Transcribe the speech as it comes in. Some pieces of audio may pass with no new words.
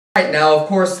Now, of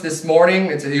course, this morning,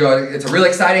 it's a really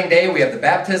exciting day. We have the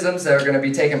baptisms that are going to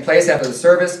be taking place after the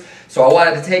service. So I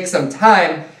wanted to take some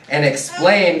time and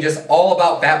explain just all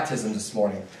about baptism this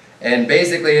morning. And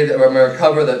basically, we're going to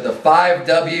cover the 5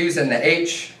 W's and the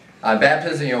H on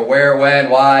baptism. You know, where, when,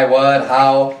 why, what,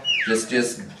 how.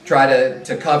 Just try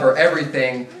to cover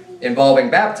everything involving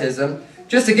baptism,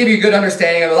 just to give you a good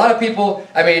understanding of a lot of people.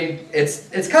 I mean,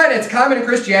 it's common in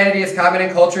Christianity, it's common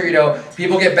in culture. You know,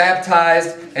 people get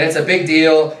baptized and it's a big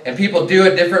deal, and people do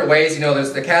it different ways. You know,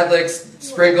 there's the Catholics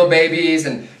sprinkle babies,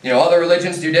 and you know, other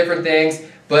religions do different things.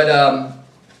 But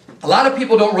a lot of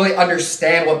people don't really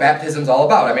understand what baptism is all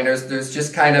about. I mean, there's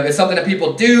just kind of, it's something that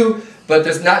people do, but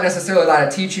there's not necessarily a lot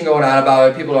of teaching going on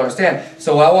about it. People don't understand.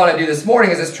 So what I want to do this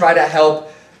morning is just try to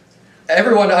help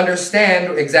everyone to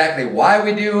understand exactly why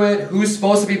we do it, who's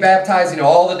supposed to be baptized, you know,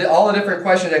 all the different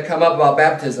questions that come up about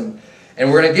baptism.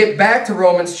 And we're going to get back to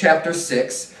Romans chapter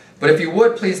 6. But if you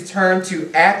would, please turn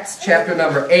to Acts chapter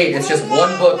number 8. It's just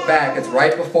one book back. It's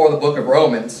right before the book of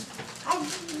Romans.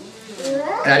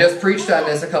 And I just preached on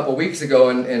this a couple weeks ago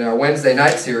in our Wednesday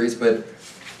night series, but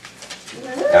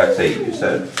Acts 8, you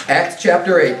said? Acts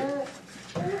chapter 8.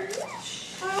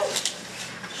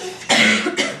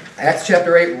 Acts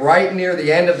chapter 8, right near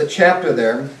the end of the chapter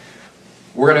there,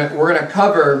 we're gonna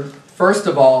cover, first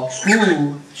of all,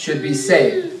 who should be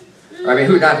saved. I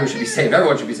mean, not who should be saved,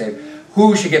 everyone should be saved.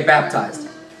 Who should get baptized.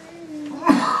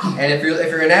 And if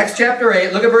you're in Acts chapter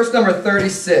 8, look at verse number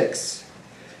 36.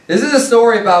 This is a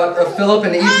story about Philip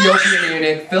and the Ethiopian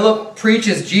eunuch. Philip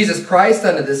preaches Jesus Christ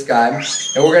unto this guy,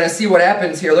 and we're going to see what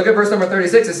happens here. Look at verse number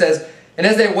 36. It says, "And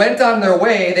as they went on their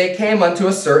way, they came unto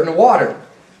a certain water.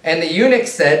 And the eunuch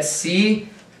said, See,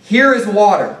 here is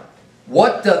water.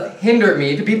 What doth hinder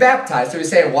me to be baptized?" So he's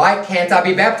saying, why can't I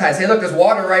be baptized? Hey, look, there's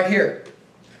water right here.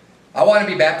 I want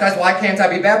to be baptized. Why can't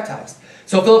I be baptized?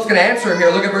 So Philip's going to answer him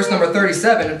here. Look at verse number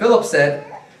 37. And Philip said,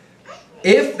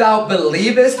 "If thou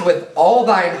believest with all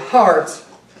thine heart,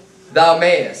 thou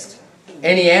mayest."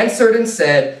 And he answered and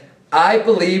said, "I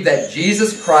believe that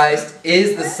Jesus Christ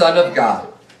is the Son of God."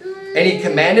 And he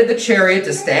commanded the chariot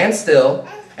to stand still.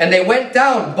 And they went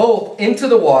down both into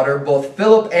the water, both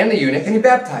Philip and the eunuch, and he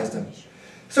baptized him.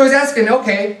 So he's asking,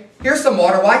 okay, here's some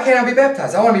water. Why can't I be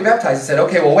baptized? I want to be baptized. He said,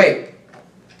 okay, well, wait.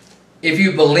 If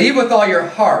you believe with all your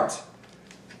heart,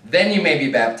 then you may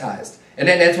be baptized. And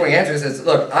then that's when he answers and says,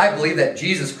 look, I believe that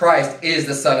Jesus Christ is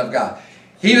the Son of God.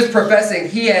 He was professing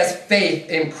he has faith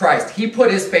in Christ. He put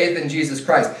his faith in Jesus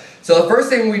Christ. So the first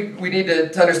thing we need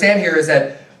to understand here is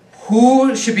that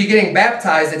who should be getting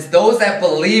baptized? It's those that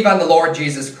believe on the Lord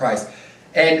Jesus Christ.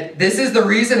 And this is the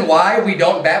reason why we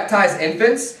don't baptize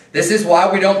infants. This is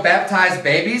why we don't baptize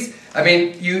babies. I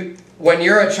mean, when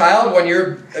you're a child, when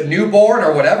you're a newborn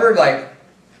or whatever, like,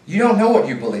 you don't know what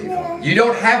you believe. You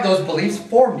don't have those beliefs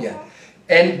formed yet.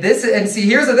 And see,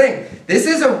 here's the thing. This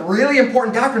is a really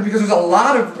important doctrine because there's a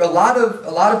lot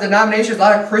of denominations, a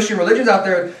lot of Christian religions out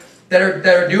there that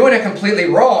are doing it completely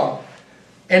wrong.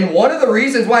 And one of the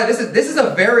reasons why this is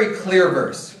a very clear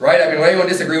verse, right? I mean, when anyone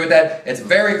disagree with that, it's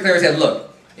very clear. It says,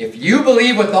 look, if you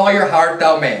believe with all your heart,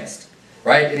 thou mayest,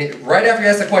 right? And right after you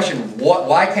ask the question,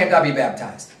 why can't I be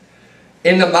baptized?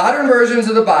 In the modern versions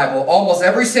of the Bible, almost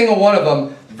every single one of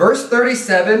them, verse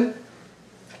 37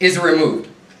 is removed.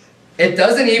 It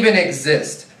doesn't even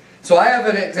exist. So I have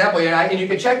an example here, and you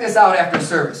can check this out after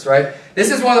service, right?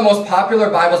 This is one of the most popular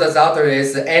Bibles that's out there today.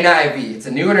 It's the NIV. It's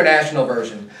a New International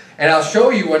Version. And I'll show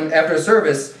you after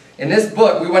service, in this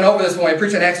book, we went over this when we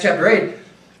preached in Acts chapter 8.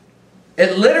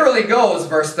 It literally goes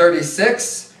verse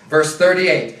 36, verse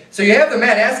 38. So you have the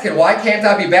man asking, why can't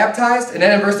I be baptized? And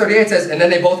then in verse 38 it says, and then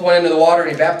they both went into the water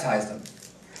and he baptized them.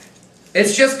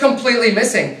 It's just completely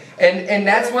missing. And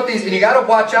that's what and you got to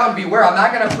watch out and beware. I'm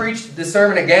not going to preach the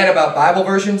sermon again about Bible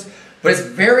versions, but it's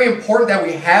very important that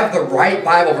we have the right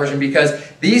Bible version because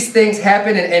these things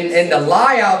happen, and the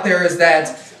lie out there is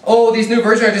that, oh, these new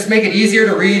versions are just make it easier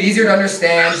to read, easier to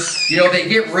understand. You know, they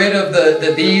get rid of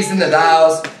the these and the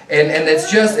thous, and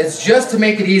it's just to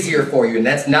make it easier for you, and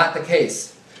that's not the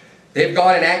case. They've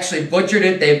gone and actually butchered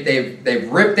it.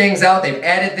 They've ripped things out. They've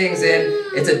added things in.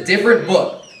 It's a different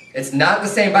book. It's not the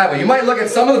same Bible. You might look at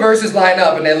some of the verses line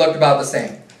up and they look about the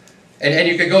same. And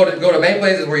you could go to many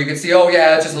places where you can see, oh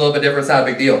yeah, it's just a little bit different, it's not a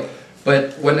big deal.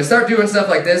 But when they start doing stuff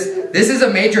like this is a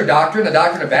major doctrine, the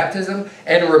doctrine of baptism,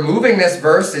 and removing this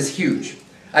verse is huge.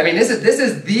 I mean, this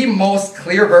is the most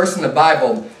clear verse in the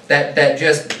Bible that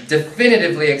just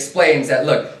definitively explains that,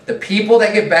 look, the people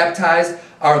that get baptized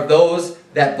are those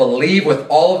that believe with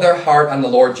all of their heart on the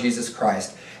Lord Jesus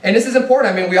Christ. And this is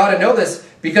important. I mean, we ought to know this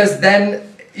because then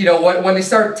you know, when they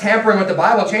start tampering with the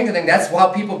Bible, changing things, that's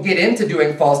how people get into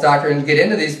doing false doctrine and get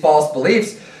into these false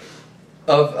beliefs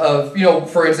of you know,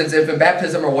 for instance, infant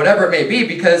baptism or whatever it may be,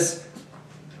 because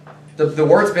the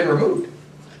word's been removed.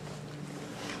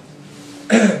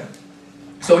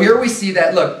 So here we see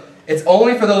that, look, it's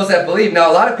only for those that believe.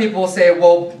 Now, a lot of people will say,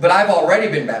 well, but I've already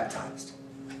been baptized,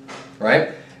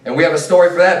 right? And we have a story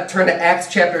for that. Turn to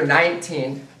Acts chapter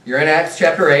 19. You're in Acts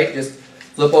chapter 8. Just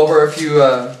flip over a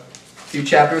few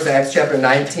chapters, Acts chapter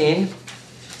 19.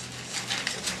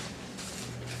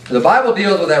 The Bible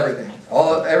deals with everything.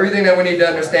 Everything that we need to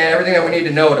understand, everything that we need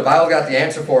to know. The Bible's got the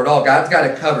answer for it all. God's got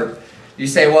it covered. You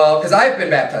say, well, because I've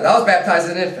been baptized. I was baptized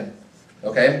as an infant.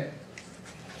 Okay?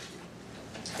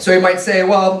 So you might say,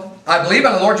 well, I believe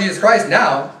on the Lord Jesus Christ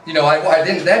now. You know, I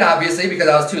didn't then, obviously, because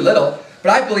I was too little. But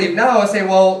I believe now. I say,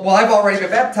 well, I've already been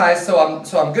baptized, so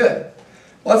I'm good.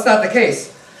 Well, that's not the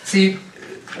case. See,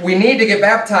 we need to get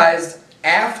baptized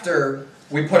after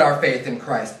we put our faith in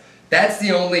Christ. That's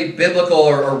the only biblical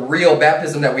or real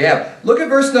baptism that we have. Look at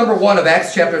verse number 1 of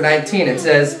Acts chapter 19. It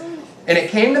says, and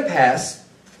it came to pass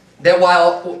that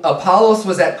while Apollos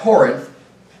was at Corinth,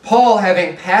 Paul,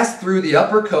 having passed through the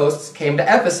upper coasts, came to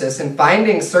Ephesus, and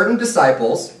finding certain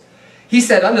disciples, he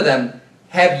said unto them,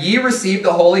 have ye received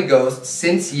the Holy Ghost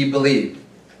since ye believed?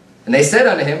 And they said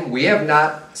unto him, we have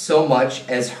not so much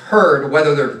as heard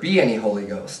whether there be any Holy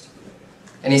Ghost.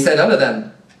 And he said unto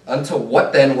them, unto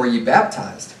what then were ye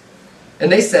baptized?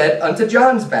 And they said, unto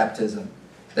John's baptism.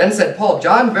 Then said Paul,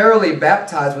 John verily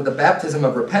baptized with the baptism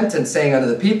of repentance, saying unto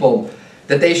the people,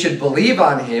 that they should believe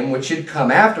on him which should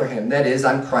come after him, that is,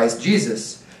 on Christ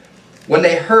Jesus. When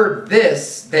they heard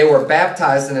this, they were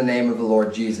baptized in the name of the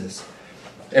Lord Jesus.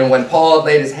 And when Paul had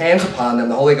laid his hands upon them,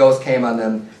 the Holy Ghost came on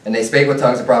them, and they spake with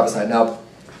tongues and prophesied. Now,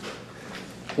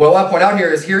 what I want to point out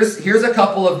here is, here's a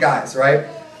couple of guys, right?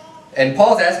 And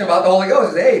Paul's asking about the Holy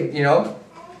Ghost. He says, hey, you know,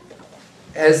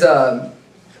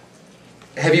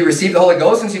 have you received the Holy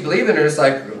Ghost since you believe? And they're just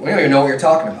like, we don't even know what you're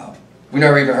talking about. We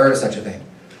never even heard of such a thing.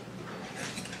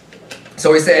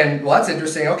 So he's saying, well, that's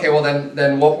interesting. Okay, well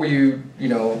then what were you, you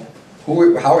know, how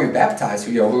were you baptized?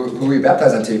 Who were you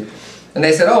baptized unto? And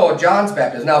they said, oh, John's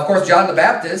baptized. Now, of course, John the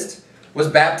Baptist was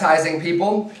baptizing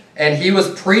people, and he was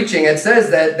preaching. It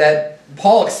says that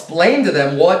Paul explained to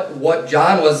them what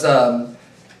John was,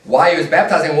 why he was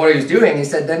baptizing, what he was doing. He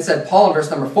said, then said Paul in verse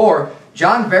number 4,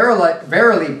 John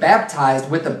verily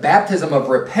baptized with the baptism of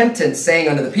repentance, saying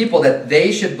unto the people that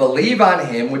they should believe on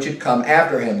him which should come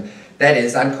after him, that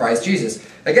is, on Christ Jesus.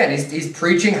 Again, he's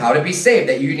preaching how to be saved,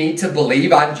 that you need to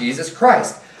believe on Jesus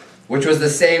Christ, which was the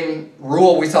same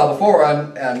rule we saw before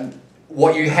on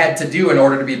what you had to do in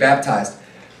order to be baptized.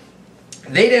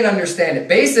 They didn't understand it.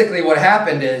 Basically, what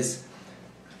happened is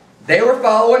they were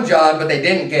following John, but they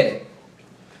didn't get it.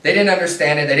 They didn't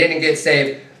understand it. They didn't get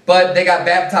saved, but they got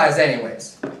baptized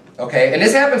anyways. Okay, and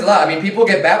this happens a lot. I mean, people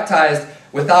get baptized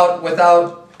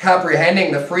without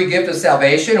comprehending the free gift of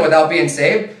salvation, without being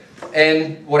saved.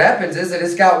 And what happens is it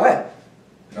just got wet.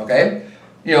 Okay?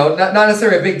 You know, not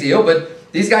necessarily a big deal,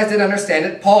 but these guys didn't understand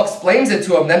it. Paul explains it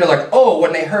to them. Then they're like, oh,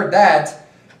 when they heard that,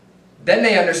 then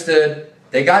they understood.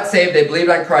 They got saved. They believed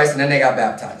on Christ, and then they got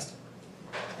baptized.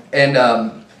 And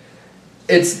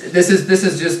this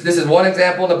is one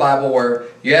example in the Bible where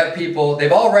you have people,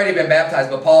 they've already been baptized,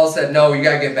 but Paul said, no, you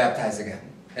got to get baptized again.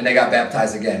 And they got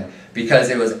baptized again because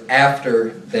it was after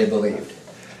they believed.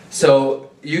 So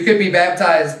you could be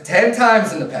baptized 10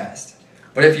 times in the past.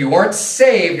 But if you weren't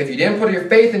saved, if you didn't put your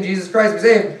faith in Jesus Christ to be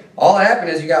saved, all that happened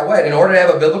is you got wet. In order to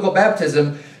have a biblical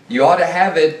baptism, you ought to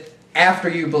have it after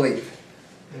you believe.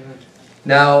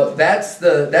 Now, that's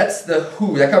the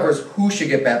who. That covers who should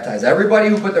get baptized. Everybody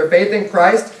who put their faith in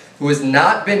Christ, who has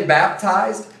not been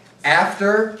baptized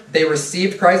after they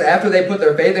received Christ, after they put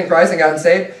their faith in Christ and gotten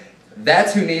saved,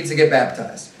 that's who needs to get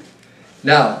baptized.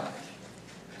 Now,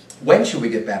 when should we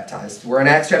get baptized? We're in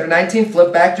Acts chapter 19.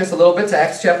 Flip back just a little bit to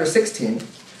Acts chapter 16.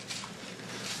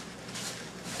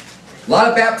 A lot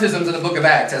of baptisms in the book of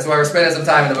Acts. That's why we're spending some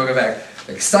time in the book of Acts.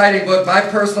 Exciting book, my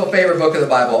personal favorite book of the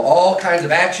Bible. All kinds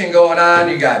of action going on.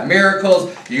 You got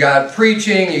miracles, you got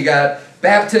preaching, you got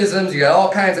baptisms, you got all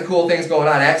kinds of cool things going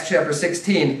on. Acts chapter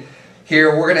 16.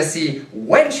 Here we're going to see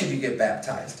when should you get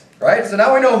baptized. Right? So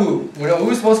now we know who. We know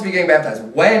who's supposed to be getting baptized.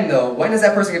 When though? When does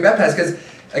that person get baptized? Because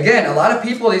again, a lot of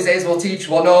people these days will teach,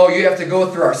 well, no, you have to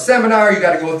go through our seminar, you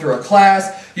got to go through a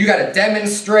class, you got to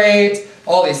demonstrate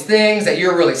all these things, that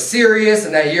you're really serious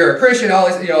and that you're a Christian, all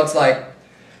these, you know, it's like,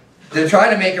 they're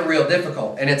trying to make it real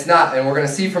difficult, and it's not. And we're going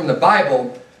to see from the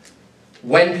Bible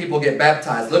when people get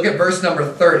baptized. Look at verse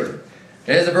number 30.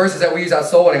 It is the verses that we use at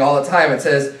Soulwinning all the time. It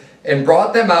says, and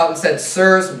brought them out and said,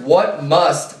 Sirs, what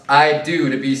must I do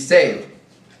to be saved?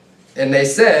 And they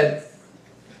said,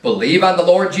 Believe on the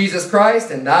Lord Jesus Christ,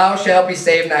 and thou shalt be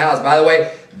saved in thy house. By the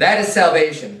way, that is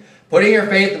salvation. Putting your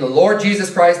faith in the Lord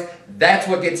Jesus Christ, that's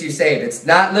what gets you saved. It's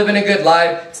not living a good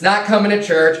life. It's not coming to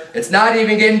church. It's not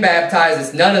even getting baptized.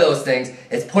 It's none of those things.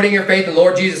 It's putting your faith in the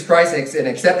Lord Jesus Christ and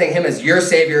accepting Him as your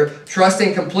Savior,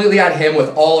 trusting completely on Him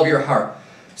with all of your heart.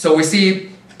 So we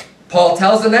see Paul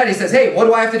tells them that. He says, hey, what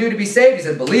do I have to do to be saved? He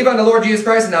says, believe on the Lord Jesus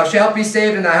Christ, and thou shalt be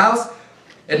saved in thy house.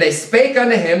 And they spake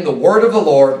unto him the word of the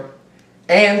Lord,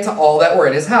 and to all that were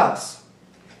in his house.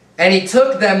 And he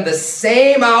took them the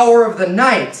same hour of the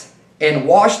night, and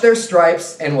washed their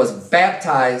stripes, and was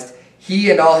baptized, he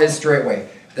and all his straightway.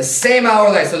 The same hour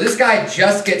of the night. So this guy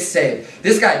just gets saved.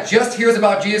 This guy just hears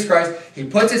about Jesus Christ. He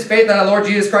puts his faith on the Lord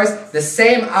Jesus Christ. The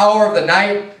same hour of the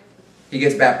night, he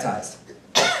gets baptized.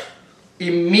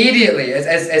 Immediately,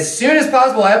 as soon as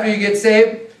possible after you get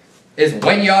saved, is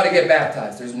when you ought to get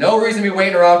baptized. There's no reason to be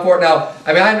waiting around for it. Now,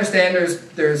 I mean, I understand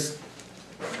there's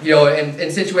you know,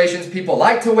 in situations people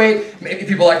like to wait. Maybe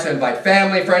people like to invite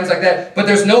family, friends like that. But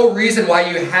there's no reason why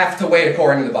you have to wait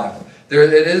according to the Bible.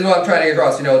 It is what I'm trying to get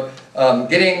across. You know,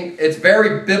 it's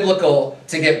very biblical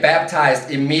to get baptized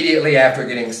immediately after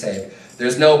getting saved.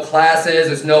 There's no classes,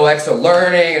 there's no extra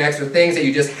learning and extra things that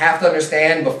you just have to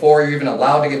understand before you're even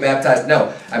allowed to get baptized.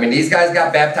 No. I mean, these guys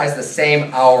got baptized the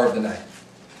same hour of the night.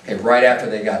 Okay, right after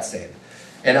they got saved.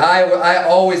 And I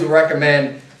always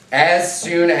recommend, as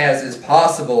soon as is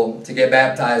possible to get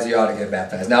baptized, you ought to get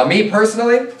baptized. Now, me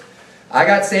personally, I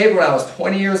got saved when I was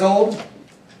 20 years old.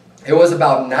 It was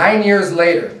about 9 years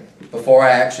later before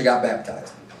I actually got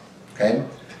baptized. Okay?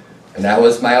 And that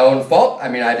was my own fault. I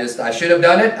mean, I should have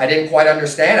done it. I didn't quite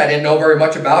understand. I didn't know very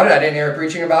much about it. I didn't hear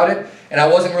preaching about it. And I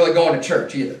wasn't really going to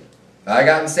church either. I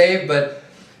got saved, but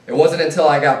it wasn't until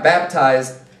I got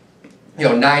baptized, you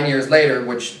know, 9 years later,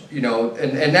 which, you know,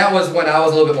 and that was when I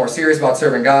was a little bit more serious about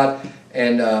serving God.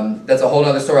 And that's a whole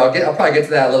other story. I'll probably get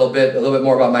to that a little bit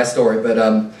more about my story.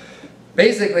 But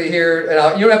basically here,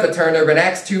 and you don't have to turn there, but in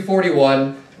Acts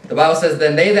 2:41, the Bible says,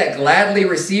 Then they that gladly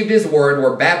received his word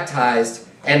were baptized,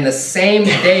 and the same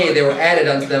day they were added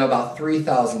unto them about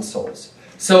 3,000 souls.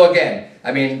 So again,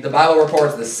 I mean, the Bible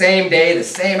reports the same day, the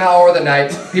same hour of the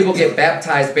night, people get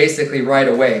baptized basically right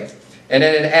away. And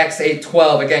then in Acts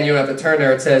 8:12, again, you don't have to turn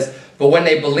there, it says, But when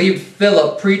they believed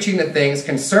Philip preaching the things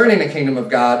concerning the kingdom of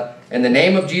God, in the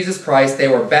name of Jesus Christ, they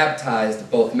were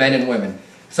baptized, both men and women.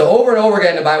 So over and over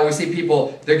again in the Bible, we see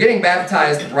people, they're getting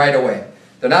baptized right away.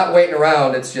 They're not waiting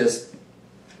around, it's just,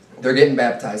 they're getting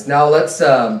baptized. Now let's,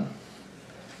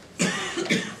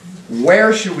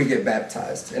 where should we get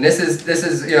baptized? And this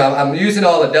is, you know, I'm using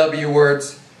all the W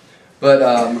words, but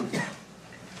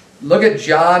look at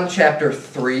John chapter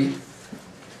 3.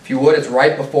 If you would, it's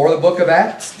right before the book of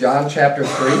Acts, John chapter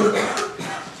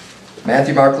 3.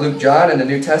 Matthew, Mark, Luke, John in the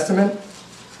New Testament.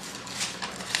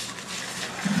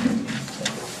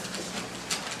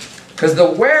 Because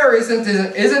the where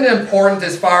isn't important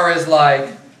as far as like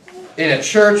in a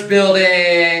church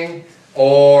building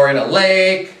or in a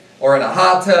lake or in a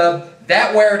hot tub.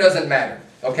 That where doesn't matter,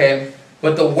 okay?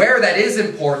 But the where that is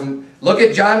important, look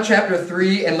at John chapter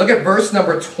 3 and look at verse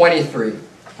number 23.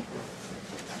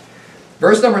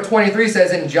 Verse number 23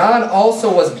 says, And John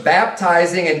also was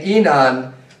baptizing in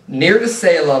Enon near to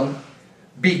Salem,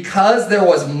 because there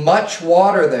was much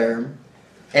water there,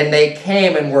 and they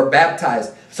came and were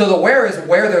baptized. So the where is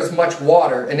where there's much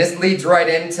water, and this leads right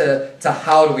into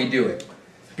how do we do it.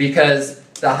 Because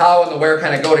the how and the where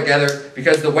kind of go together,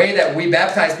 because the way that we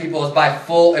baptize people is by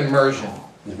full immersion.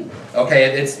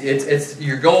 Okay, it's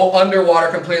you go underwater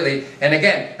completely. And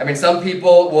again, I mean, some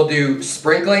people will do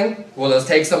sprinkling. We'll just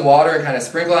take some water and kind of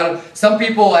sprinkle on them. Some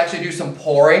people will actually do some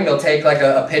pouring. They'll take like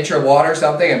a pitcher of water or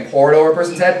something and pour it over a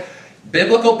person's head.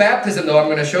 Biblical baptism, though, I'm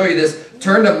going to show you this.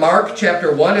 Turn to Mark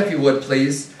chapter 1, if you would,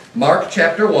 please. Mark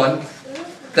chapter 1.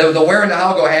 The where and the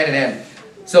how go hand in hand.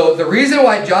 So the reason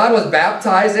why John was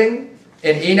baptizing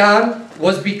in Enon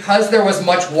was because there was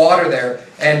much water there.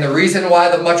 And the reason why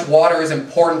the much water is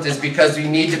important is because you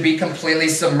need to be completely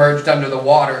submerged under the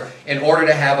water in order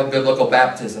to have a biblical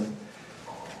baptism.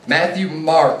 Matthew,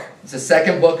 Mark. It's the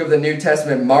second book of the New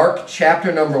Testament. Mark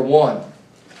chapter number 1.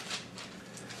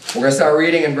 We're going to start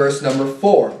reading in verse number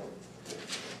 4.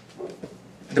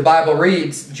 The Bible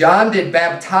reads, John did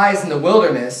baptize in the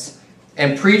wilderness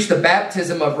and preach the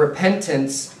baptism of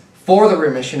repentance for the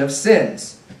remission of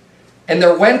sins. And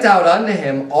there went out unto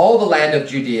him all the land of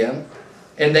Judea,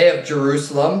 and they of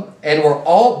Jerusalem, and were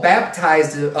all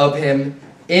baptized of him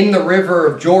in the river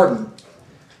of Jordan,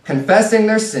 confessing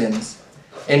their sins.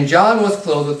 And John was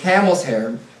clothed with camel's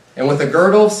hair, and with a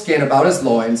girdle of skin about his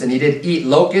loins, and he did eat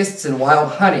locusts and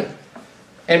wild honey,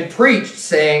 and preached,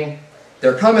 saying,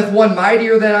 There cometh one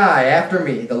mightier than I after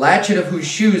me, the latchet of whose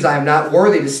shoes I am not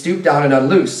worthy to stoop down and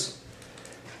unloose.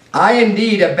 I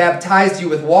indeed have baptized you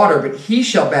with water, but he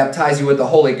shall baptize you with the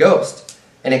Holy Ghost.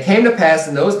 And it came to pass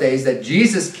in those days that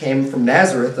Jesus came from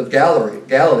Nazareth of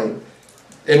Galilee,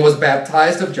 and was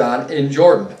baptized of John in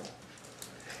Jordan.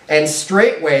 And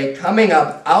straightway, coming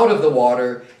up out of the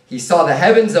water, he saw the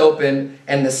heavens open,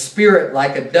 and the Spirit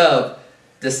like a dove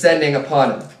descending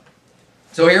upon him.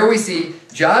 So here we see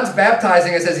John's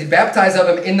baptizing. It says he baptized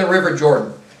of him in the river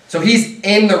Jordan. So he's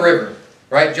in the river,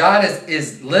 right? John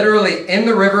is literally in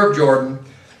the river of Jordan.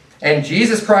 And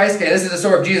Jesus Christ, this is the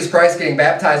story of Jesus Christ getting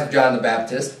baptized of John the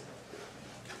Baptist.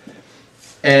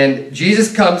 And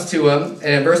Jesus comes to him,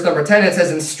 and in verse number 10 it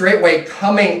says, And straightway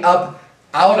coming up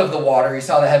out of the water, he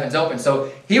saw the heavens open.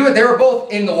 So they were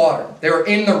both in the water. They were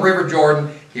in the river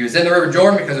Jordan. He was in the river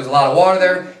Jordan because there's a lot of water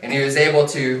there, and he was able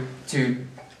to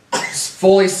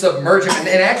fully submerge him.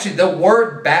 And actually the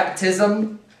word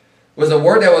baptism was a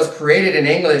word that was created in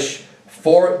English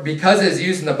because it's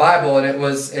used in the Bible, and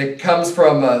it comes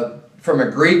from a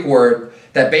Greek word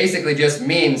that basically just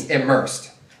means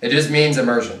immersed. It just means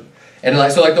immersion. And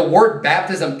so the word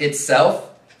baptism itself,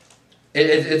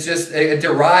 it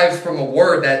derives from a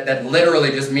word that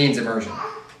literally just means immersion.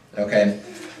 Okay?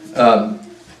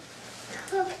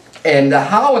 And the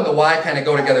how and the why kind of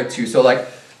go together too. So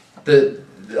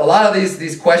a lot of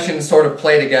these questions sort of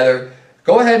play together.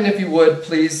 Go ahead and if you would,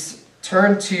 please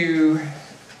turn to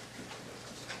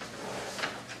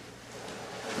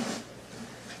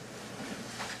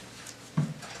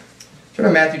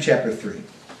Matthew chapter 3.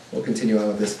 We'll continue on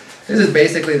with this. This is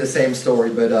basically the same story,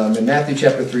 but in Matthew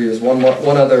chapter 3, there's one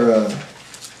other...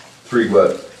 3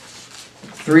 what?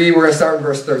 3, we're going to start in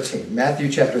verse 13.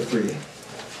 Matthew chapter 3.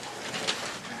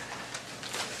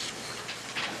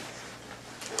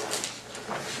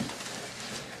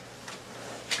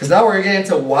 Because now we're getting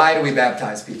into why do we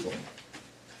baptize people.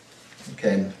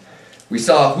 Okay. We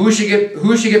saw who should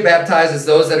get baptized as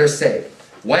those that are saved.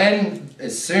 When?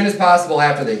 As soon as possible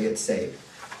after they get saved.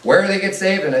 Where do they get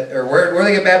saved? Or where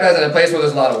they get baptized? In a place where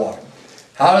there's a lot of water.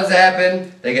 How does it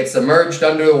happen? They get submerged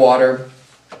under the water.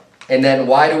 And then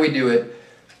why do we do it?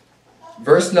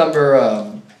 Verse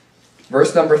number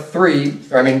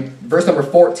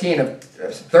 14 of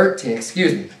 13,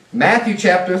 excuse me. Matthew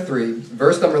chapter 3,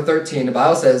 verse number 13, the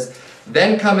Bible says,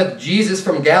 Then cometh Jesus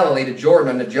from Galilee to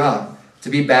Jordan unto John,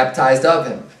 to be baptized of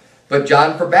him. But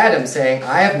John forbade him, saying,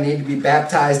 I have need to be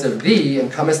baptized of thee, and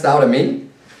comest thou to me?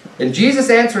 And Jesus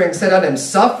answering said unto him,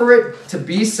 Suffer it to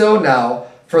be so now,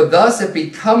 for thus it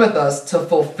becometh us to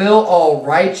fulfill all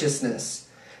righteousness.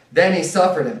 Then he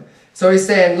suffered him. So he's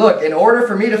saying, look, in order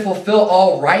for me to fulfill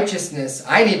all righteousness,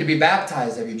 I need to be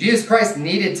baptized of you. Jesus Christ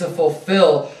needed to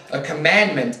fulfill a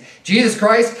commandment. Jesus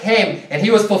Christ came and he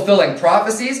was fulfilling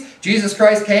prophecies. Jesus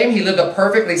Christ came, he lived a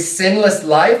perfectly sinless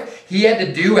life. He had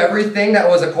to do everything that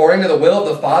was according to the will of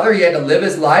the Father. He had to live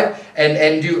his life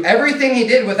and do everything he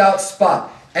did without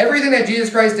spot. Everything that Jesus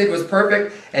Christ did was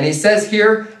perfect. And he says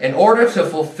here, in order to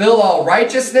fulfill all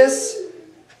righteousness,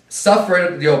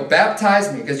 suffer,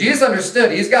 baptize me. Because Jesus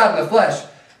understood, he's God in the flesh.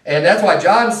 And that's why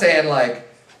John's saying,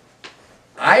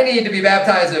 I need to be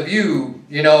baptized of you,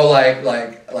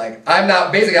 I'm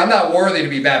not worthy to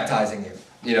be baptizing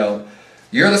you.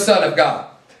 You're the Son of God.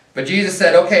 But Jesus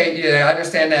said, okay, I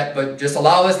understand that, but just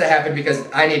allow this to happen because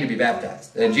I need to be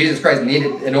baptized. And Jesus Christ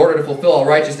needed, in order to fulfill all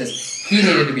righteousness, he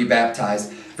needed to be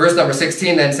baptized. Verse number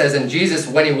 16 then says, And Jesus,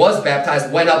 when he was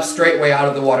baptized, went up straightway out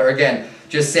of the water. Again,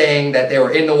 just saying that they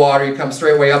were in the water. He comes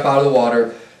straightway up out of the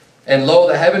water. And lo,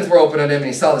 the heavens were opened unto him, and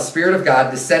he saw the Spirit of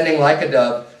God descending like a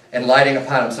dove and lighting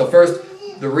upon him. So first,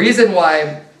 the reason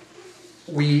why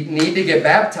we need to get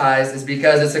baptized is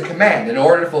because it's a command. In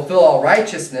order to fulfill all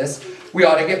righteousness, we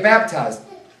ought to get baptized.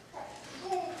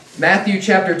 Matthew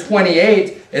chapter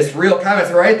 28 is real common.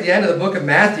 It's right at the end of the book of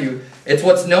Matthew. It's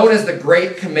what's known as the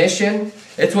Great Commission.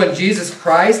 It's when Jesus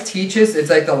Christ teaches. It's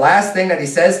like the last thing that he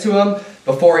says to him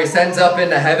before he sends up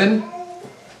into heaven.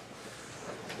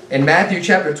 In Matthew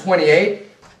chapter 28,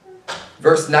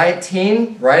 verse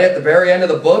 19, right at the very end of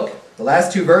the book, the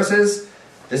last 2 verses,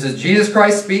 this is Jesus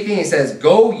Christ speaking. He says,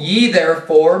 Go ye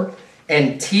therefore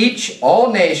and teach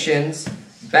all nations,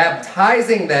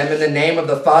 baptizing them in the name of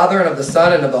the Father and of the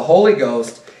Son and of the Holy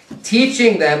Ghost,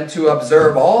 teaching them to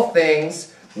observe all things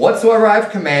whatsoever I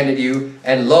have commanded you,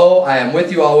 and lo, I am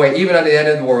with you always, even unto the end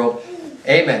of the world.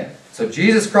 Amen. So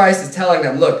Jesus Christ is telling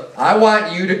them, look, I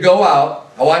want you to go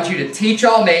out, I want you to teach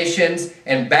all nations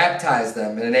and baptize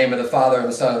them in the name of the Father and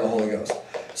the Son and the Holy Ghost.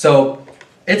 So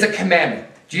it's a commandment.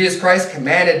 Jesus Christ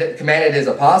commanded his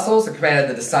apostles, commanded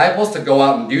the disciples to go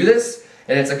out and do this.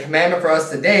 And it's a commandment for us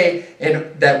today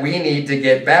that we need to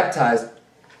get baptized.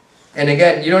 And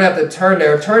again, you don't have to turn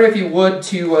there. Turn, if you would,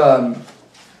 to...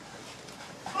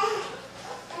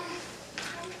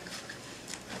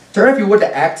 turn, if you would,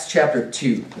 to Acts chapter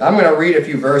 2. I'm going to read a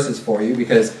few verses for you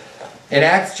because in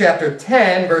Acts chapter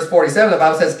 10, verse 47, the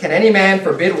Bible says, "Can any man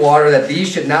forbid water that these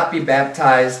should not be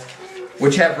baptized,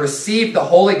 which have received the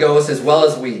Holy Ghost as well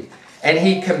as we? And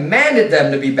he commanded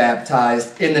them to be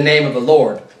baptized in the name of the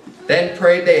Lord. Then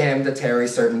prayed they him to tarry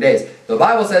certain days." The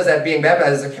Bible says that being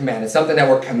baptized is a command. It's something that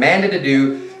we're commanded to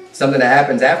do, something that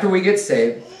happens after we get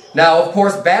saved. Now, of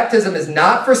course, baptism is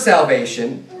not for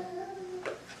salvation.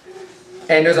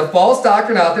 And there's a false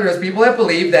doctrine out there. There's people that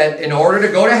believe that in order to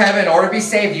go to heaven, in order to be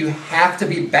saved, you have to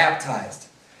be baptized.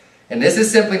 And this is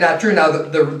simply not true. Now,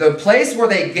 the place where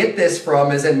they get this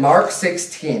from is in Mark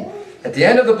 16. At the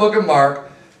end of the book of Mark,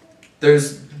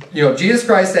 there's, Jesus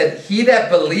Christ said, "He that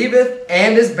believeth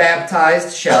and is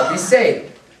baptized shall be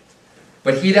saved.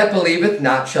 But he that believeth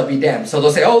not shall be damned." So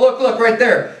they'll say, "Oh, look, right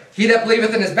there. He that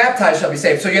believeth and is baptized shall be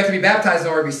saved." So you have to be baptized in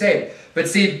order to be saved. But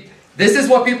see, this is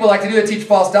what people like to do to teach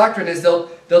false doctrine, is they'll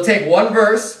take one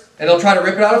verse and they'll try to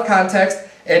rip it out of context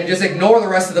and just ignore the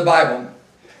rest of the Bible.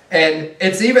 And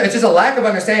it's just a lack of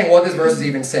understanding what this verse is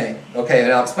even saying. Okay,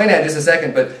 and I'll explain that in just a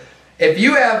second. But if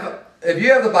you have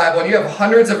the Bible and you have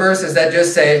hundreds of verses that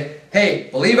just say, "Hey,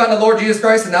 believe on the Lord Jesus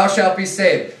Christ and thou shalt be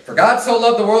saved. For God so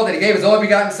loved the world that he gave his only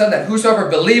begotten Son, that whosoever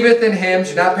believeth in him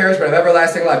should not perish but have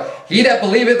everlasting life. He that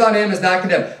believeth on him is not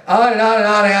condemned." On and on and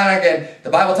on and on again. The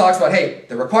Bible talks about, hey,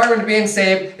 the requirement of being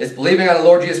saved is believing on the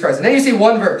Lord Jesus Christ. And then you see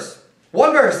one verse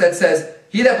that says,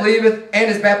 "He that believeth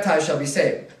and is baptized shall be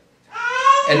saved."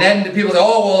 And then people say,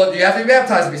 "Oh, well, you have to be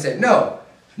baptized to be saved." No.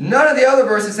 None of the other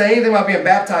verses say anything about being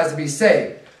baptized to be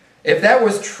saved. If that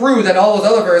was true, then all those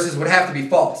other verses would have to be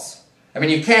false. I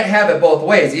mean, you can't have it both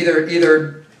ways. Either you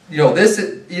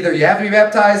have to be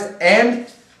baptized and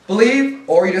believe,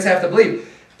 or you just have to believe.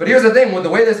 But here's the thing, with the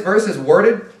way this verse is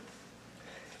worded,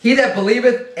 "He that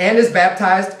believeth and is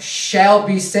baptized shall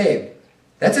be saved."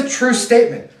 That's a true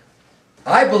statement.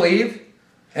 I believe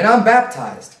and I'm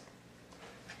baptized.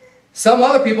 Some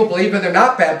other people believe and they're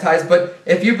not baptized, but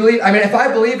if I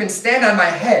believe and stand on my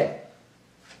head,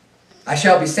 I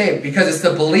shall be saved, because it's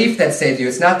the belief that saves you.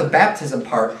 It's not the baptism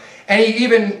part. And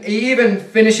he even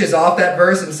finishes off that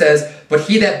verse and says, "But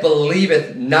he that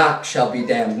believeth not shall be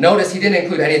damned." Notice he didn't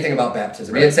include anything about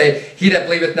baptism. He didn't say, "He that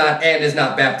believeth not and is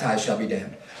not baptized shall be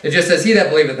damned." It just says, "He that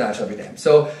believeth not shall be damned."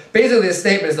 So basically the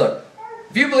statement is, look,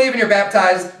 if you believe and you're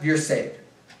baptized, you're saved.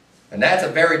 And that's a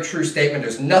very true statement.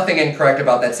 There's nothing incorrect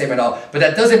about that statement at all. But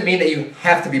that doesn't mean that you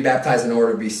have to be baptized in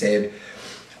order to be saved.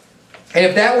 And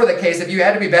if that were the case, if you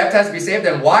had to be baptized to be saved,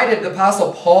 then why did the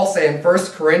Apostle Paul say in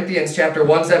 1 Corinthians chapter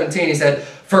 1:17, he said,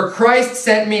 "For Christ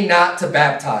sent me not to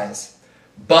baptize,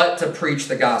 but to preach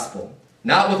the gospel,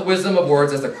 not with wisdom of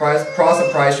words, as the cross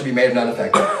of Christ should be made of none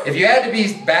effect." If you had to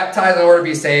be baptized in order to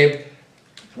be saved,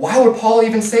 why would Paul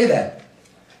even say that?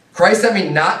 Christ sent me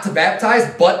not to baptize,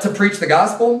 but to preach the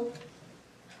gospel?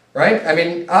 Right? I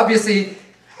mean, obviously,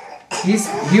 his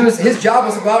job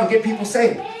was to go out and get people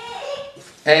saved.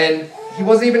 And he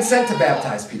wasn't even sent to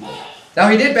baptize people. Now,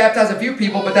 he did baptize a few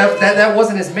people, but that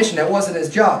wasn't his mission. That wasn't his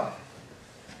job.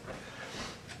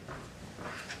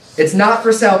 It's not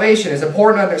for salvation. It's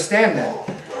important to understand that.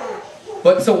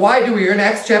 But so why do we? You're in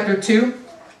Acts chapter 2.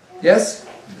 Yes?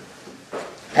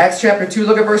 Acts chapter 2,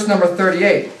 look at verse number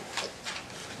 38.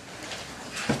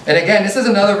 And again, this is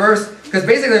another verse, because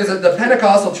basically the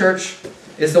Pentecostal church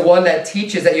is the one that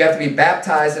teaches that you have to be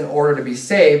baptized in order to be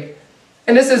saved.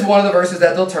 And this is one of the verses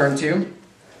that they'll turn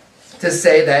to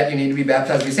say that you need to be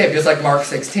baptized to be saved, just like Mark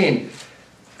 16.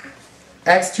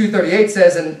 Acts 2:38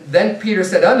 says, "And then Peter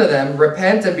said unto them,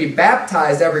 Repent and be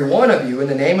baptized every one of you in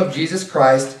the name of Jesus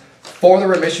Christ for the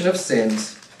remission of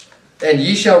sins, and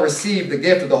ye shall receive the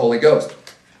gift of the Holy Ghost."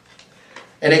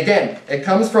 And again, it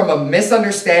comes from a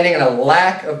misunderstanding and a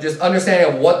lack of just understanding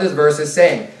of what this verse is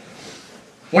saying.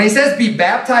 When he says, "Be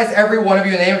baptized every one of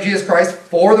you in the name of Jesus Christ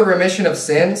for the remission of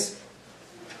sins,"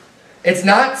 it's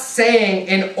not saying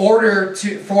in order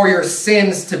for your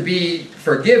sins to be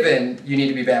forgiven, you need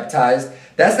to be baptized.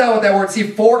 That's not what that word, see,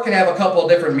 "for" can have a couple of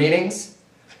different meanings.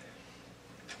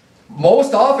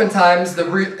 Most oftentimes,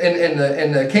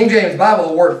 in the King James Bible,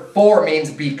 the word "for" means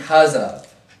because of.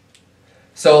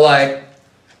 So like,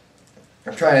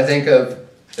 I'm trying to think of,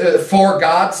 "For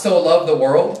God so loved the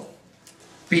world."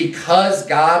 Because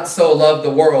God so loved the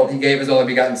world, he gave his only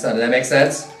begotten Son. Does that make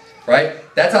sense? Right?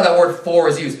 That's how that word "for"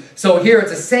 is used. So here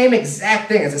it's the same exact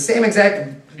thing. It's the same exact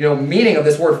meaning of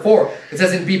this word for. It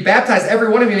says, and be baptized, every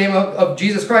one of you, in the name of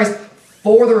Jesus Christ,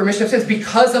 for the remission of sins.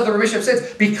 Because of the remission of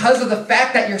sins. Because of the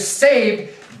fact that you're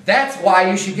saved, that's why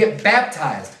you should get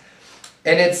baptized.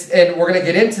 And we're going to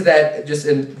get into that just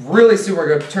really soon. We're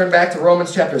going to turn back to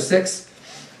Romans chapter 6.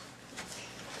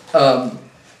 Turn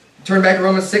back to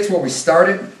Romans 6 where we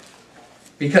started.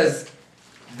 Because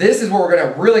this is where we're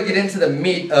going to really get into the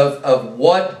meat of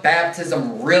what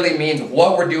baptism really means,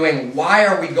 what we're doing, why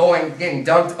are we getting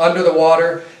dunked under the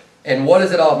water, and what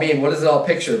does it all mean? What does it all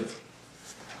picture?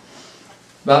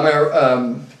 But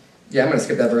I'm going to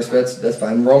skip that verse, but that's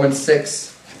fine. Romans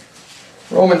 6,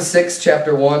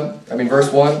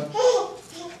 verse 1.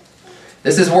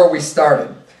 This is where we started.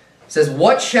 It says,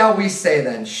 what shall we say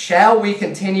then? Shall we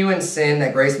continue in sin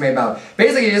that grace may abound?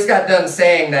 Basically, you just got done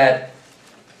saying that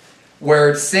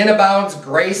where sin abounds,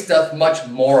 grace doth much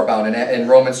more abound in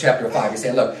Romans chapter 5. He's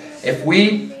saying, look, if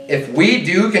we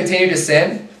do continue to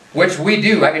sin, which we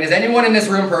do. I mean, is anyone in this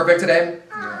room perfect today?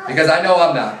 Because I know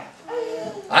I'm not.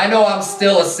 I know I'm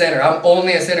still a sinner. I'm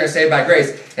only a sinner saved by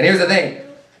grace. And here's the thing.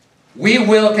 We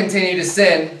will continue to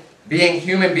sin, being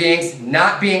human beings,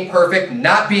 not being perfect,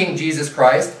 not being Jesus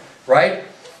Christ, right?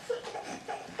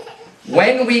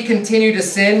 When we continue to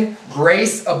sin,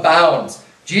 grace abounds.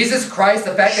 Jesus Christ,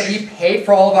 the fact that He paid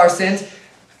for all of our sins,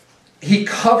 He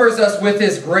covers us with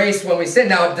His grace when we sin.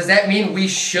 Now, does that mean we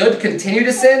should continue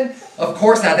to sin? Of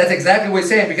course not. That's exactly what He's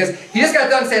saying, because He just got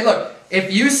done saying, look,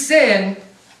 if you sin,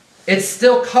 it's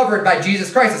still covered by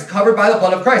Jesus Christ. It's covered by the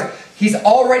blood of Christ. He's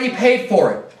already paid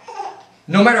for it.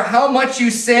 No matter how much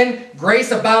you sin,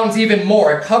 grace abounds even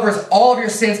more. It covers all of your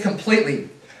sins completely.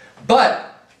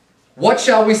 But what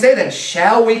shall we say then?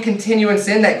 Shall we continue in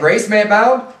sin that grace may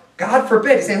abound? God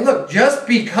forbid. He's saying, look, just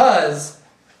because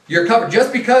you're covered,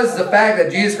 just because the fact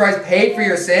that Jesus Christ paid for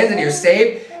your sins and you're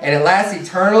saved and it lasts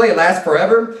eternally, it lasts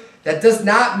forever, that does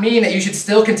not mean that you should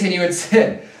still continue in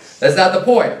sin. That's not the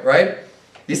point, right?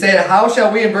 He's saying, how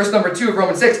shall we, in verse number 2 of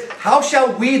Romans 6, how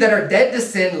shall we that are dead to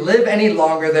sin live any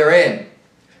longer therein?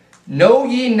 Know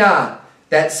ye not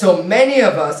that so many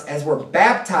of us as were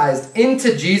baptized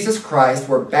into Jesus Christ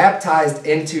were baptized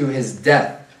into His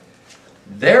death?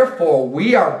 Therefore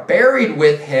we are buried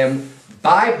with Him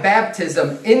by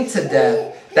baptism into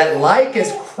death, that like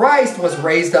as Christ was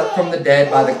raised up from the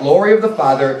dead by the glory of the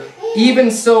Father,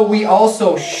 even so we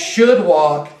also should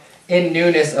walk in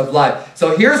newness of life.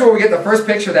 So here's where we get the first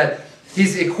picture that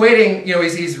he's equating,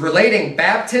 he's relating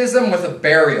baptism with a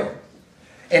burial.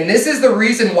 And this is the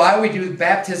reason why we do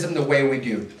baptism the way we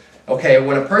do. Okay,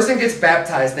 when a person gets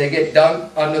baptized, they get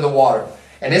dunked under the water.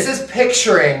 And this is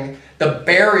picturing the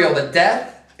burial, the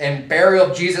death and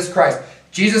burial of Jesus Christ.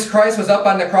 Jesus Christ was up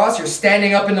on the cross. You're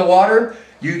standing up in the water.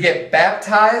 You get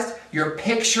baptized. You're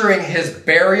picturing His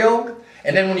burial.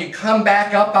 And then when you come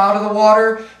back up out of the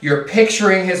water, you're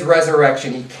picturing His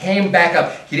resurrection. He came back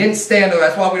up. He didn't stay under.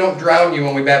 That's why we don't drown you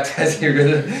when we baptize you.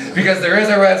 Because there is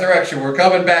a resurrection. We're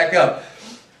coming back up.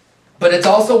 But it's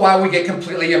also why we get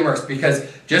completely immersed. Because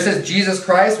just as Jesus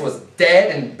Christ was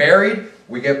dead and buried,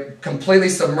 we get completely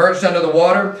submerged under the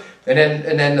water. And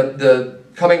then the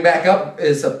coming back up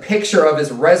is a picture of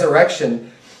His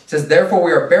resurrection. It says, therefore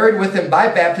we are buried with Him by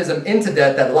baptism into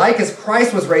death, that like as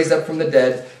Christ was raised up from the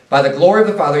dead by the glory of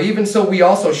the Father, even so we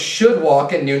also should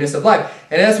walk in newness of life.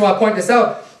 And that's why I point this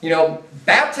out.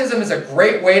 Baptism is a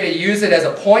great way to use it as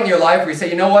a point in your life where you say,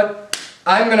 you know what?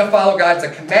 I'm going to follow God. It's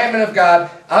a commandment of God.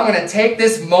 I'm going to take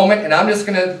this moment and I'm just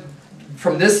going to,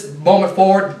 from this moment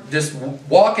forward, just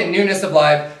walk in newness of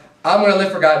life. I'm going to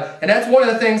live for God. And that's one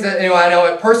of the things that I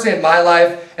know personally in my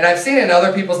life, and I've seen it in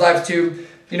other people's lives too.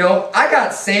 I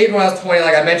got saved when I was 20,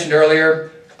 like I mentioned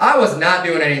earlier. I was not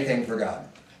doing anything for God.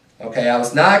 Okay, I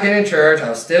was not getting in church. I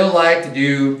was still like to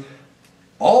do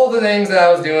all the things that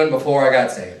I was doing before I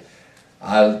got saved.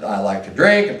 I like to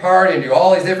drink and party and do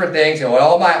all these different things.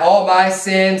 All my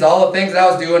sins, all the things that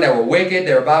I was doing that were wicked,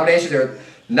 they were abominations, they were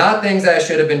not things that I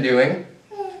should have been doing.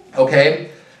 Okay?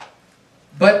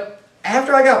 But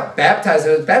after I got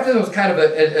baptized, baptism was kind of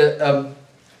a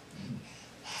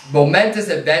momentous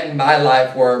event in my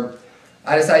life where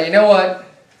I decided, you know what?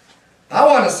 I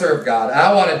want to serve God.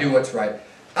 I want to do what's right.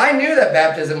 I knew that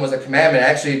baptism was a commandment.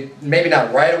 Actually, maybe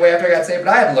not right away after I got saved,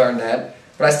 but I had learned that.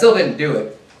 But I still didn't do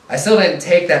it. I still didn't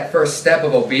take that first step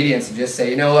of obedience and just say,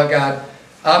 you know what, God?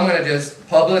 I'm going to just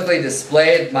publicly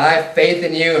display my faith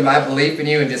in You and my belief in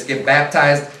You and just get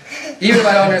baptized. Even if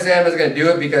I don't understand, I'm just going to do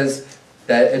it because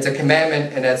that it's a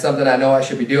commandment and that's something I know I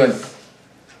should be doing.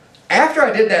 After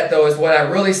I did that, though, is when I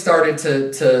really started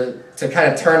to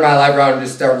kind of turn my life around and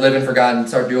just start living for God and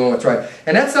start doing what's right.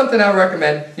 And that's something I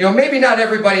recommend. Maybe not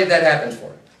everybody that happens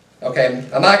for. Okay,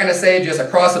 I'm not going to say just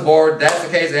across the board, that's the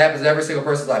case, it happens in every single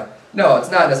person's life. No, it's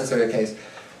not necessarily the case.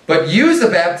 But use the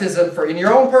baptism in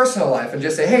your own personal life and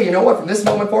just say, hey, you know what, from this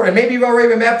moment forward, and maybe you've already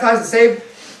been baptized and saved,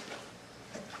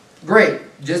 great.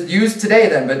 Just use today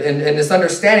then, but in this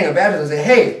understanding of baptism, say,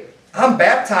 hey, I'm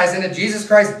baptized into Jesus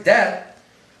Christ's death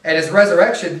and His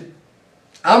resurrection.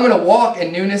 I'm going to walk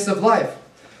in newness of life.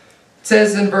 It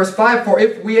says in verse 5, for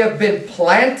if we have been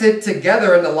planted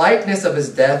together in the likeness of His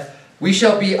death, we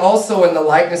shall be also in the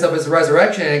likeness of His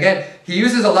resurrection. And again, he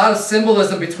uses a lot of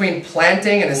symbolism between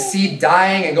planting and a seed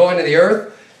dying and going to the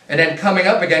earth and then coming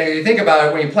up again. If you think about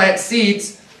it, when you plant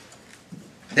seeds,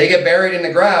 they get buried in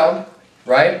the ground,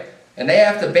 right? And they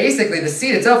have to basically, the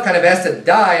seed itself kind of has to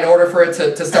die in order for it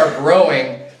to start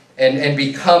growing and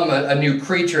become a new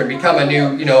creature and become a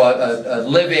new, a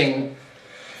living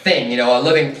thing, a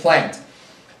living plant.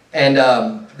 And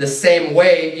the same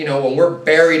way, when we're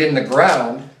buried in the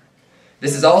ground,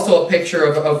 this is also a picture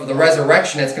of the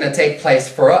resurrection that's going to take place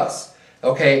for us.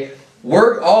 Okay?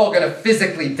 We're all going to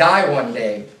physically die one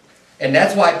day. And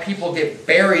that's why people get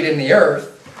buried in the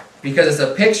earth, because it's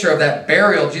a picture of that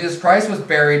burial. Jesus Christ was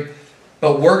buried,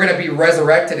 but we're going to be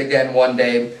resurrected again one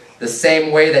day, the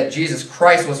same way that Jesus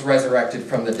Christ was resurrected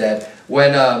from the dead.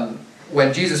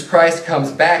 When Jesus Christ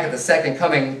comes back at the second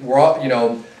coming, we're all,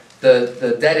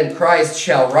 the dead in Christ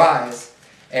shall rise.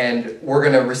 And we're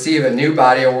going to receive a new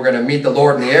body, or we're going to meet the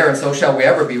Lord in the air, and so shall we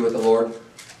ever be with the Lord.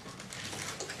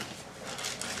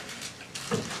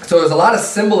 So there's a lot of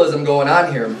symbolism going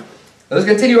on here. Let's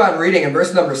continue on reading in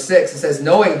verse number 6. It says,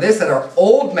 knowing this, that our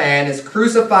old man is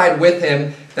crucified with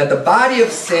Him, that the body of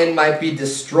sin might be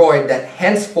destroyed, that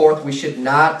henceforth we should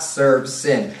not serve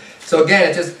sin. So again,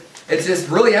 it's just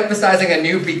really emphasizing a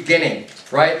new beginning,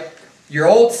 right? Your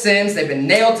old sins, they've been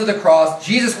nailed to the cross.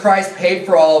 Jesus Christ paid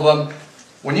for all of them.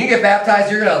 When you get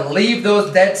baptized, you're going to leave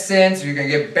those dead sins. You're going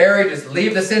to get buried. Just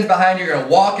leave the sins behind you. You're going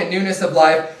to walk in newness of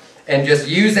life and just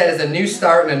use that as a new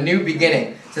start and a new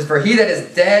beginning. It says, for he that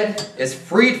is dead is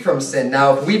freed from sin.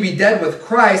 Now, if we be dead with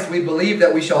Christ, we believe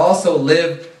that we shall also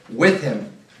live with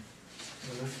Him.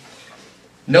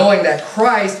 Knowing that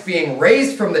Christ, being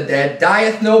raised from the dead,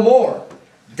 dieth no more.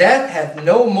 Death hath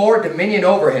no more dominion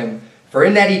over Him. For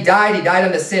in that He died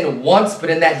unto sin once, but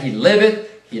in that He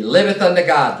liveth unto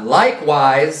God.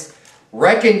 Likewise,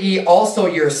 reckon ye also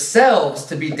yourselves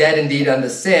to be dead indeed unto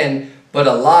sin, but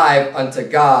alive unto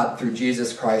God through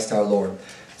Jesus Christ our Lord.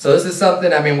 So this is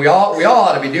something, we all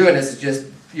ought to be doing this. It's just,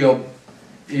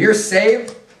 you're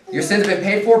saved, your sins have been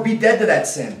paid for, be dead to that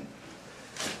sin.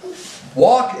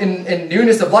 Walk in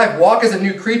newness of life. Walk as a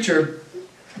new creature.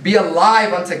 Be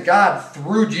alive unto God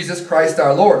through Jesus Christ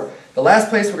our Lord. The last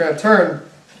place we're going to turn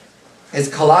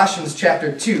is Colossians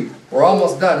chapter 2. We're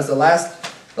almost done. It's the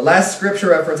last scripture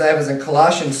reference I have is in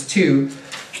Colossians 2.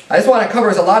 I just want to cover,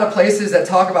 there's a lot of places that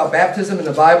talk about baptism in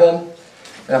the Bible,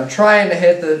 and I'm trying to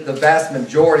hit the vast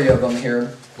majority of them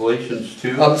here. Galatians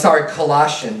 2? I'm sorry,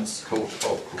 Colossians. Cool.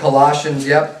 Colossians,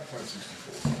 yep.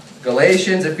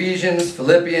 Galatians, Ephesians,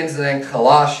 Philippians, and then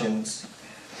Colossians.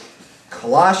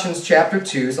 Colossians chapter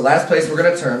 2 is the last place we're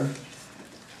going to turn. And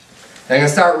I'm going to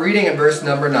start reading in verse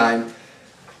number 9.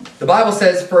 The Bible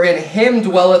says, for in Him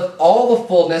dwelleth all the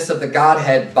fullness of the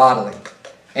Godhead bodily.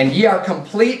 And ye are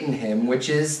complete in Him, which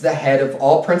is the head of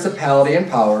all principality and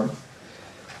power,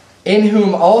 in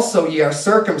whom also ye are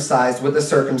circumcised with the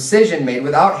circumcision made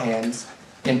without hands,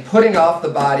 in putting off the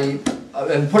body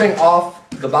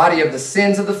of the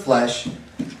sins of the flesh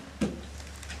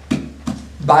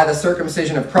by the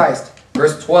circumcision of Christ.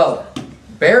 Verse 12,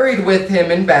 buried with Him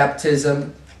in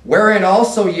baptism, wherein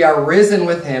also ye are risen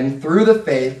with Him through the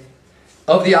faith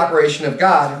of the operation of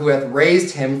God, who hath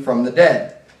raised Him from the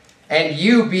dead. And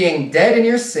you, being dead in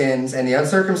your sins and the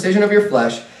uncircumcision of your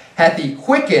flesh, hath He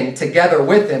quickened together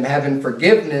with Him, having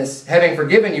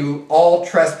forgiven you all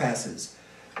trespasses,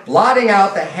 blotting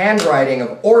out the handwriting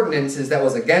of ordinances that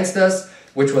was against us,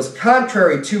 which was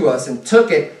contrary to us, and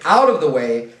took it out of the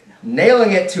way,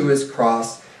 nailing it to His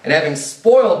cross, and having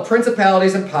spoiled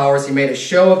principalities and powers, He made a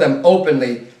show of them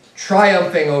openly,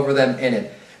 triumphing over them in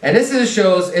it. And this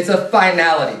shows it's a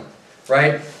finality,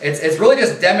 right? It's really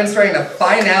just demonstrating the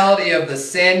finality of the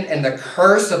sin and the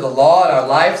curse of the law in our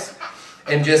lives,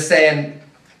 and just saying,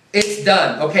 it's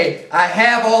done. Okay, I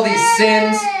have all these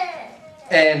sins,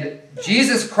 and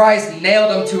Jesus Christ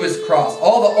nailed them to His cross.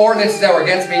 All the ordinances that were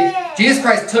against me, Jesus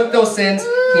Christ took those sins.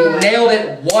 He nailed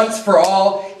it once for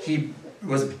all. He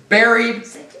was buried.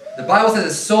 The Bible says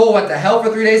His soul went to hell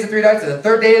for 3 days and 3 nights. And the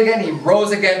third day again, He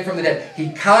rose again from the dead.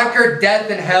 He conquered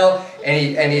death and hell,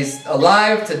 and He's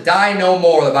alive to die no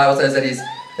more. The Bible says that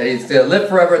He's to live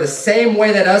forever. The same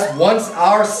way that us, once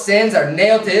our sins are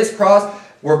nailed to His cross,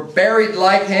 we're buried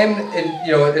like him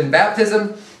in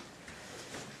baptism,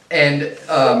 and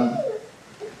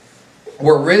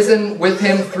we're risen with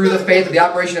him through the faith of the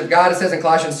operation of God. It says in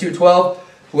Colossians 2:12,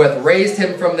 who hath raised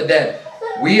him from the dead.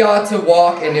 We ought to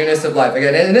walk in newness of life.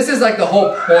 Again, and this is like the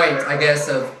whole point, I guess,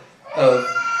 of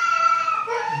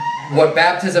what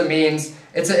baptism means.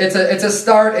 It's a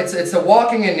start. It's a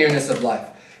walking in newness of life,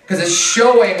 because it's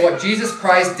showing what Jesus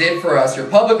Christ did for us. You're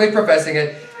publicly professing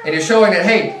it, and you're showing that,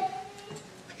 hey,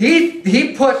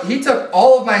 he took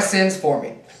all of my sins for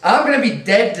me. I'm going to be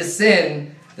dead to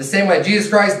sin the same way Jesus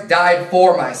Christ died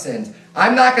for my sins.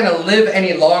 I'm not going to live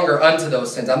any longer unto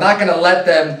those sins. I'm not going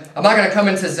to come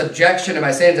into subjection to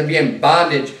my sins and be in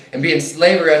bondage and be in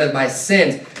slavery under my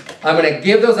sins. I'm going to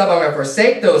give those up. I'm going to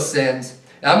forsake those sins.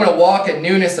 And I'm going to walk in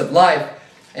newness of life.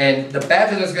 And the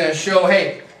baptism is going to show,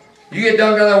 hey, you get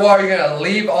dunked under the water, you're going to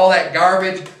leave all that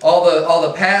garbage, all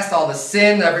the past, all the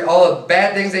sin, all the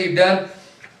bad things that you've done.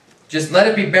 Just let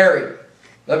it be buried.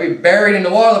 Let it be buried in the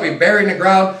water. Let it be buried in the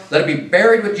ground. Let it be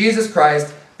buried with Jesus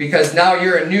Christ. Because now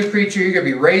you're a new creature, you're going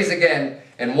to be raised again.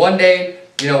 And one day,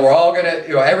 we're all going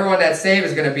to, everyone that's saved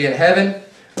is going to be in heaven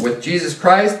with Jesus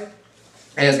Christ.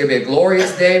 And it's going to be a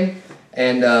glorious day.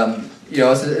 And,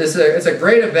 it's a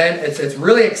great event. It's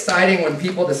really exciting when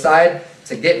people decide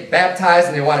to get baptized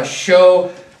and they want to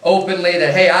show openly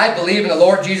that, hey, I believe in the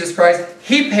Lord Jesus Christ.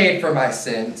 He paid for my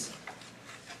sins.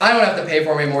 I don't have to pay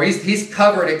for them anymore. He's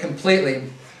covered it completely.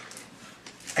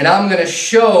 And I'm going to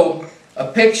show a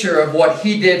picture of what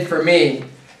he did for me,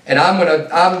 and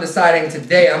I'm deciding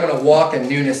today I'm going to walk in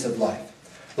newness of life.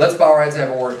 Let's bow our heads and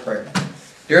have a word of prayer.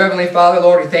 Dear Heavenly Father,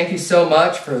 Lord, we thank you so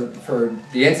much for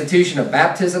the institution of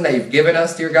baptism that you've given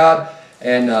us, dear God.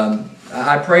 And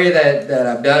I pray that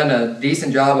I've done a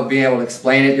decent job of being able to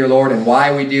explain it, dear Lord, and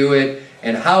why we do it,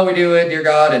 and how we do it, dear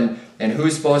God, and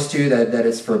who's supposed to, that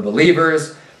it's for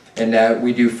believers, and that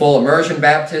we do full immersion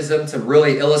baptism to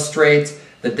really illustrate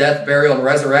the death, burial, and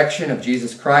resurrection of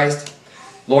Jesus Christ.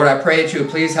 Lord, I pray that you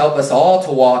would please help us all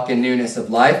to walk in newness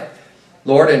of life,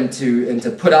 Lord, and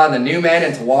to put on the new man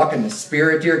and to walk in the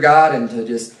Spirit, dear God, and to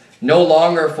just no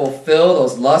longer fulfill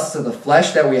those lusts of the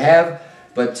flesh that we have,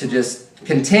 but to just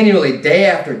continually, day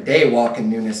after day, walk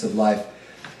in newness of life.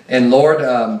 And Lord,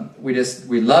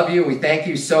 we love you. We thank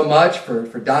you so much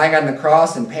for dying on the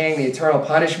cross and paying the eternal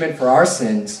punishment for our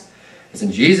sins. It's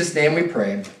in Jesus' name we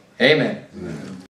pray. Amen. Amen.